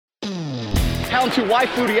down to why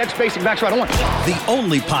Flutie edge spacing backs right on. The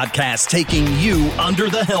only podcast taking you under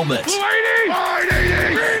the helmet.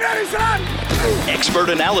 Expert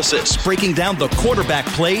analysis breaking down the quarterback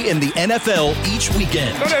play in the NFL each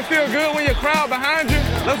weekend. Don't that feel good when your crowd behind you?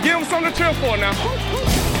 Let's give them something to cheer for now.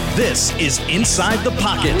 This is Inside the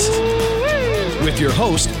Pocket with your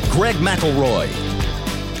host, Greg McElroy.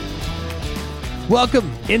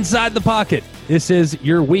 Welcome Inside the Pocket. This is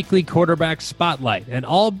your weekly quarterback spotlight, and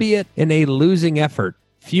albeit in a losing effort,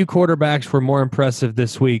 few quarterbacks were more impressive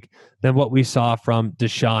this week than what we saw from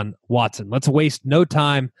Deshaun Watson. Let's waste no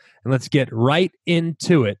time and let's get right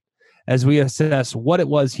into it as we assess what it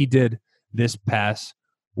was he did this past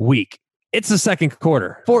week. It's the second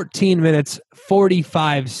quarter, 14 minutes,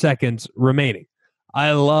 45 seconds remaining.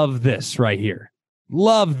 I love this right here.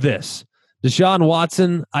 Love this. Deshaun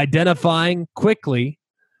Watson identifying quickly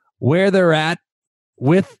where they're at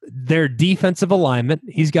with their defensive alignment.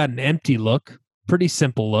 He's got an empty look, pretty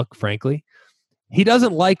simple look, frankly. He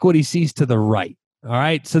doesn't like what he sees to the right. All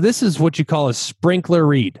right, so this is what you call a sprinkler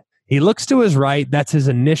read. He looks to his right. That's his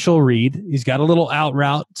initial read. He's got a little out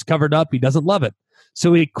route. It's covered up. He doesn't love it.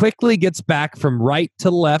 So he quickly gets back from right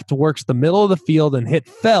to left, works the middle of the field, and hit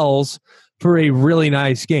Fells for a really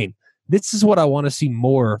nice gain. This is what I want to see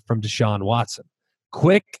more from Deshaun Watson.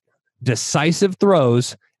 Quick, decisive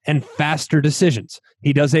throws and faster decisions.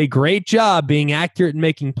 He does a great job being accurate in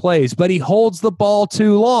making plays, but he holds the ball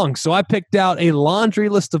too long. So I picked out a laundry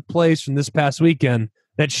list of plays from this past weekend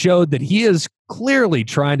that showed that he is clearly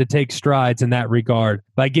trying to take strides in that regard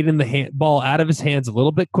by getting the ball out of his hands a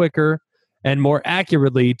little bit quicker and more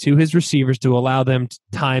accurately to his receivers to allow them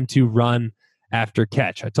time to run after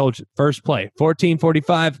catch. I told you, first play,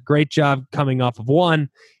 14:45, great job coming off of one,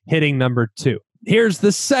 hitting number two. Here's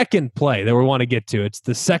the second play that we want to get to. It's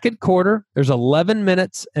the second quarter. There's 11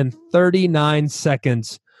 minutes and 39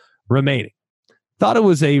 seconds remaining. Thought it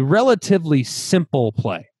was a relatively simple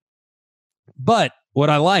play. But what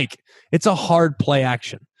I like, it's a hard play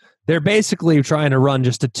action. They're basically trying to run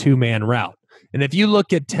just a two-man route. And if you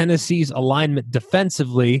look at Tennessee's alignment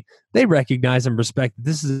defensively, they recognize and respect that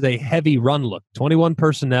this is a heavy run look. 21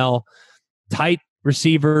 personnel, tight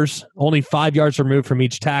receivers, only 5 yards removed from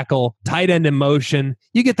each tackle, tight end in motion.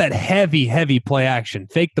 You get that heavy play action.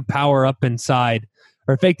 Fake the power up inside,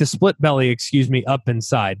 or fake the split belly, up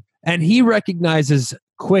inside. And he recognizes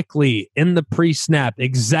quickly in the pre-snap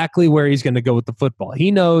exactly where he's going to go with the football.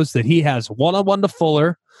 He knows that he has one-on-one to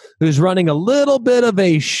Fuller, who's running a little bit of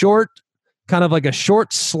a short, kind of like a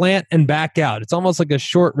short slant and back out. It's almost like a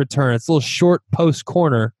short return. It's a little short post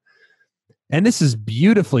corner. And this is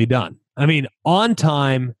beautifully done. I mean, on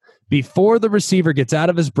time, before the receiver gets out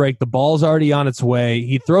of his break, the ball's already on its way.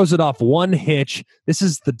 He throws it off one hitch. This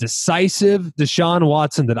is the decisive Deshaun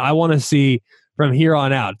Watson that I want to see from here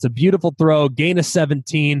on out. It's a beautiful throw, gain of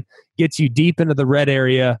 17, gets you deep into the red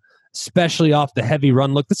area, especially off the heavy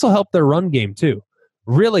run look. This will help their run game too.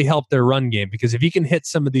 Really help their run game, because if you can hit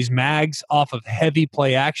some of these mags off of heavy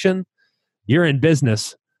play action, you're in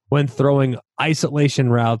business when throwing isolation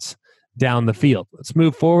routes down the field. Let's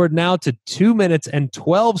move forward now to 2 minutes and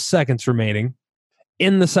 12 seconds remaining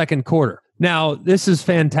in the second quarter. Now, this is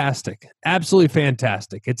fantastic. Absolutely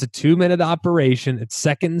fantastic. It's a 2-minute operation. It's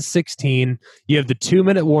 2nd and 16. You have the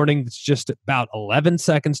 2-minute warning. It's just about 11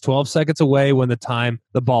 seconds, 12 seconds away when the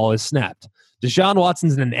ball is snapped. Deshaun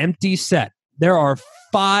Watson's in an empty set. There are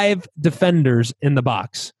 5 defenders in the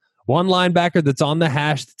box. One linebacker that's on the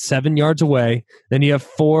hash that's 7 yards away. Then you have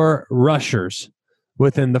 4 rushers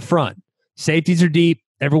within the front. Safeties are deep.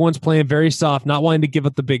 Everyone's playing very soft, not wanting to give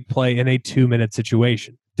up the big play in a 2-minute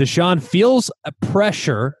situation. Deshaun feels a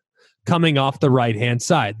pressure coming off the right-hand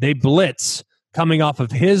side. They blitz coming off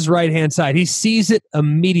of his right-hand side. He sees it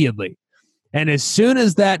immediately. And as soon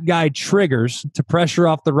as that guy triggers to pressure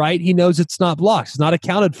off the right, he knows it's not blocked. It's not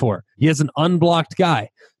accounted for. He has an unblocked guy.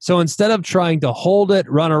 So instead of trying to hold it,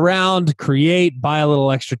 run around, create, buy a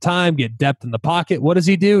little extra time, get depth in the pocket, what does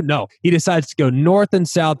he do? No, he decides to go north and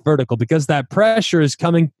south vertical because that pressure is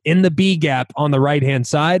coming in the B gap on the right-hand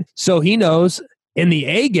side. So he knows in the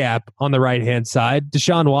A gap on the right-hand side,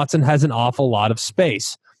 Deshaun Watson has an awful lot of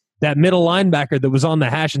space. That middle linebacker that was on the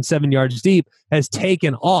hash and 7 yards deep has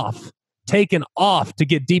taken off to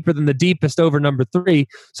get deeper than the deepest over number 3.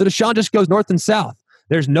 So Deshaun just goes north and south.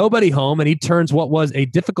 There's nobody home, and he turns what was a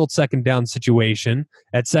difficult second down situation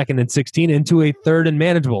at 2nd and 16 into a 3rd and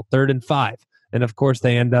manageable, 3rd and 5. And, of course,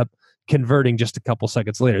 they end up converting just a couple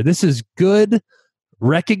seconds later. This is good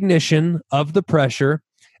recognition of the pressure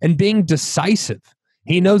and being decisive.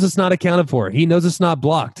 He knows it's not accounted for. He knows it's not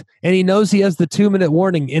blocked. And he knows he has the 2-minute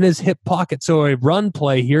warning in his hip pocket, so a run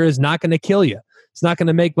play here is not going to kill you. it's not going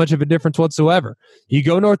to make much of a difference whatsoever. You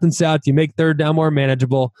go north and south, you make third down more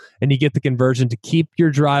manageable, and you get the conversion to keep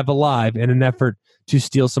your drive alive in an effort to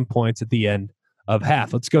steal some points at the end of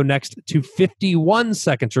half. Let's go next to 51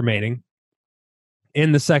 seconds remaining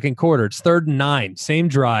in the second quarter. It's 3rd and 9, same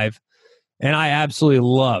drive, and I absolutely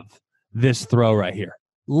love this throw right here.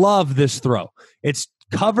 Love this throw. It's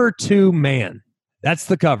cover 2 man. That's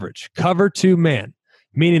the coverage. Cover 2 man,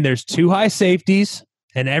 meaning there's 2 high safeties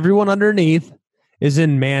and everyone underneath is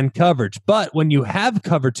in man coverage. But when you have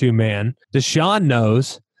cover 2 man, Deshaun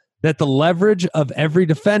knows that the leverage of every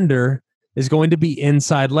defender is going to be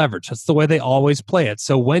inside leverage. That's the way they always play it.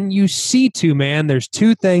 So when you see 2 man, there's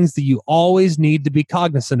 2 things that you always need to be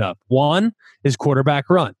cognizant of. One is quarterback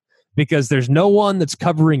run, because there's no one that's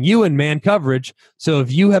covering you in man coverage. So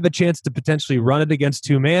if you have a chance to potentially run it against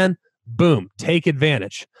 2 man, boom, take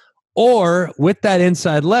advantage. Or with that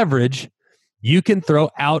inside leverage, you can throw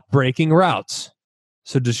out breaking routes.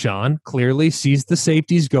 So Deshaun clearly sees the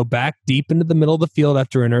safeties go back deep into the middle of the field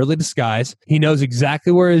after an early disguise. He knows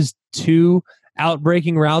exactly where his 2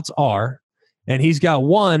 out-breaking routes are, and he's got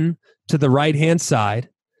one to the right-hand side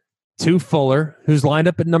to Fuller, who's lined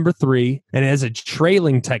up at number 3, and has a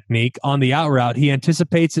trailing technique on the out route. He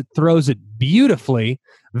anticipates it, throws it beautifully,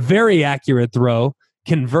 very accurate throw,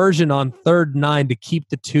 conversion on 3rd and 9 to keep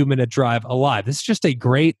the 2-minute drive alive. This is just a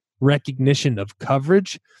great recognition of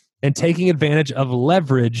coverage and taking advantage of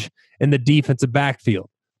leverage in the defensive backfield.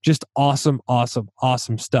 Just awesome, awesome,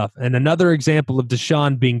 awesome stuff. And another example of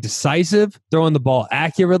Deshaun being decisive, throwing the ball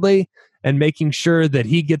accurately, and making sure that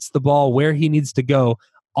he gets the ball where he needs to go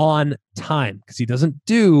on time, because he doesn't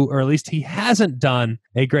do, or at least he hasn't done,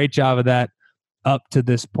 a great job of that up to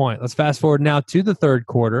this point. Let's fast forward now to the third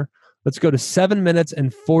quarter. Let's go to 7 minutes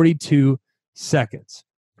and 42 seconds.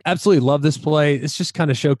 Absolutely love this play. This just kind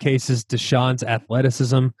of showcases Deshaun's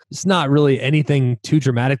athleticism. It's not really anything too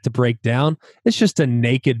dramatic to break down. It's just a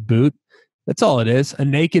naked boot. That's all it is. A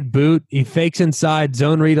naked boot. He fakes inside,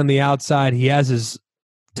 zone read on the outside. He has his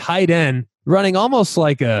tight end running almost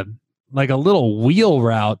like a little wheel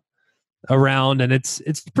route around, and it's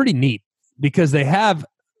pretty neat because they have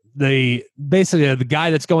the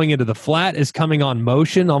guy that's going into the flat is coming on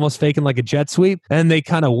motion, almost faking like a jet sweep, and they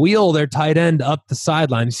kind of wheel their tight end up the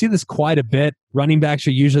sideline. You see this quite a bit. Running backs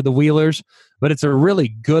are usually the wheelers, but it's a really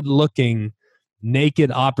good looking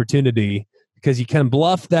naked opportunity because you can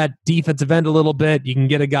bluff that defensive end a little bit. You can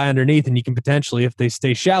get a guy underneath, and you can potentially, if they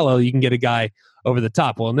stay shallow, you can get a guy over the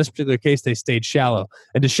top. Well, in this particular case, they stayed shallow.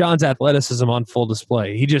 And Deshaun's athleticism on full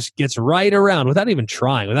display. He just gets right around without even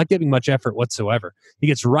trying, without giving much effort whatsoever. He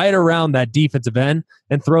gets right around that defensive end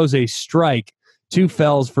and throws a strike to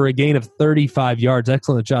Fells for a gain of 35 yards.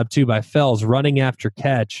 Excellent job, too, by Fells running after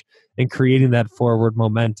catch and creating that forward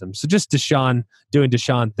momentum. So just Deshaun doing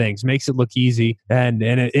Deshaun things makes it look easy, and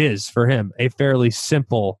it is, for him, a fairly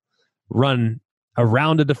simple run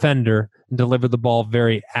around a defender and deliver the ball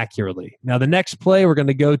very accurately. Now, the next play, we're going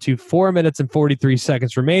to go to 4 minutes and 43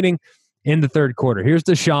 seconds remaining in the third quarter. Here's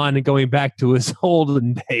Deshaun going back to his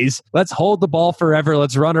olden days. Let's hold the ball forever.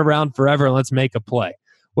 Let's run around forever. And let's make a play.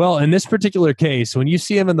 Well, in this particular case, when you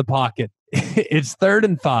see him in the pocket, it's 3rd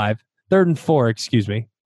and 4,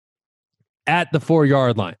 at the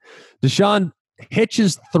 4-yard line. Deshaun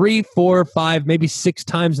hitches 3, 4, 5, maybe 6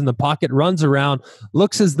 times in the pocket, runs around,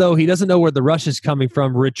 looks as though he doesn't know where the rush is coming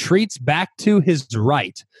from, retreats back to his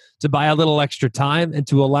right to buy a little extra time and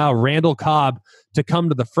to allow Randall Cobb to come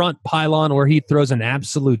to the front pylon where he throws an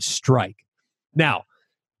absolute strike. Now,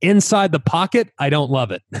 inside the pocket, I don't love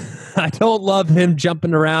it. I don't love him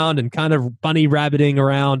jumping around and kind of bunny rabbiting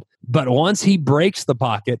around. But once he breaks the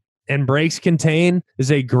pocket, and breaks contain,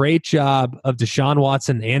 is a great job of Deshaun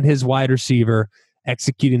Watson and his wide receiver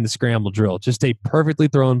executing the scramble drill. Just a perfectly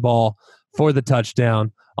thrown ball for the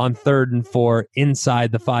touchdown on 3rd and 4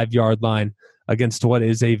 inside the 5-yard line against what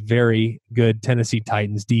is a very good Tennessee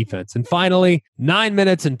Titans defense. And finally, 9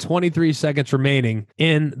 minutes and 23 seconds remaining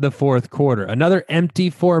in the fourth quarter. Another empty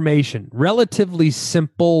formation. Relatively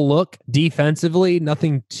simple look defensively,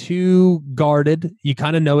 nothing too guarded. You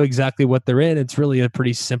kind of know exactly what they're in. It's really a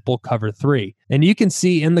pretty simple cover 3. And you can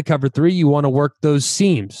see in the cover 3, you want to work those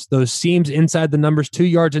seams inside the numbers, 2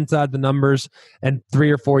 yards inside the numbers, and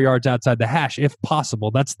 3 or 4 yards outside the hash, if possible.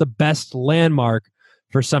 That's the best landmark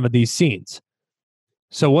for some of these scenes.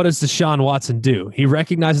 So what does Deshaun Watson do? He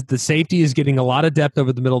recognizes the safety is getting a lot of depth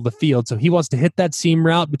over the middle of the field, so he wants to hit that seam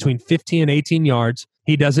route between 15 and 18 yards.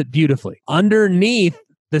 He does it beautifully. Underneath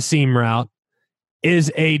the seam route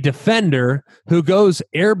is a defender who goes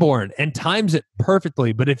airborne and times it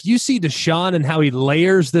perfectly. But if you see Deshaun and how he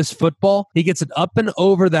layers this football, he gets it up and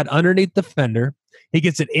over that underneath defender. He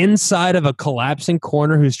gets it inside of a collapsing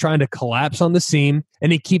corner who's trying to collapse on the seam,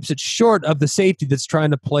 and he keeps it short of the safety that's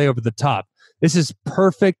trying to play over the top. This is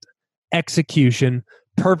perfect execution,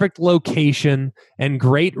 perfect location, and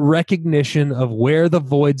great recognition of where the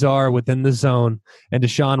voids are within the zone, and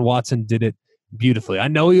Deshaun Watson did it beautifully. I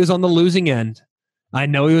know he was on the losing end,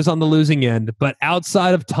 but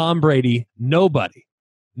outside of Tom Brady, nobody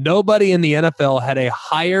in the NFL had a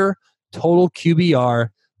higher total QBR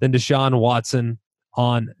than Deshaun Watson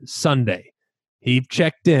on Sunday. He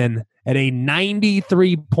checked in at a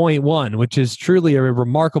 93.1, which is truly a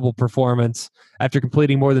remarkable performance after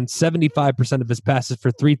completing more than 75% of his passes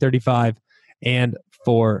for 335 and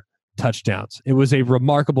 4 touchdowns. It was a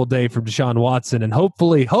remarkable day for Deshaun Watson, and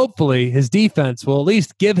hopefully his defense will at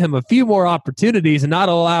least give him a few more opportunities and not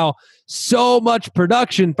allow so much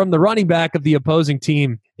production from the running back of the opposing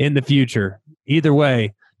team in the future. Either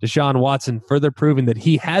way, Deshaun Watson further proving that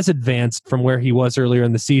he has advanced from where he was earlier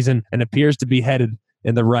in the season and appears to be headed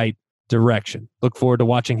in the right direction. Look forward to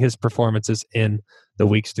watching his performances in the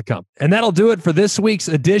weeks to come. And that'll do it for this week's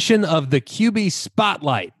edition of the QB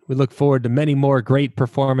Spotlight. We look forward to many more great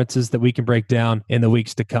performances that we can break down in the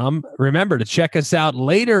weeks to come. Remember to check us out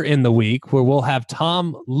later in the week where we'll have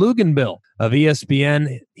Tom Luginbill of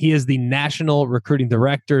ESPN. He is the national recruiting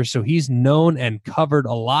director, so he's known and covered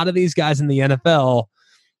a lot of these guys in the NFL.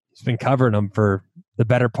 He's been covering them for the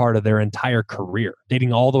better part of their entire career,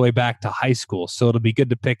 dating all the way back to high school. So it'll be good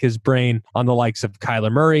to pick his brain on the likes of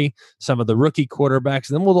Kyler Murray, some of the rookie quarterbacks.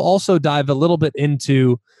 And then we'll also dive a little bit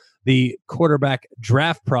into the quarterback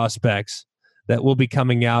draft prospects that will be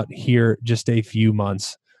coming out here just a few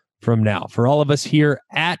months from now. For all of us here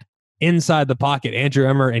at Inside the Pocket, Andrew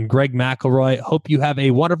Emmer and Greg McElroy, hope you have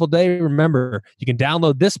a wonderful day. Remember, you can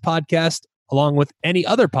download this podcast along with any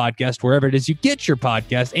other podcast, wherever it is you get your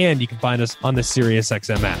podcast, and you can find us on the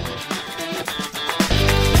SiriusXM app.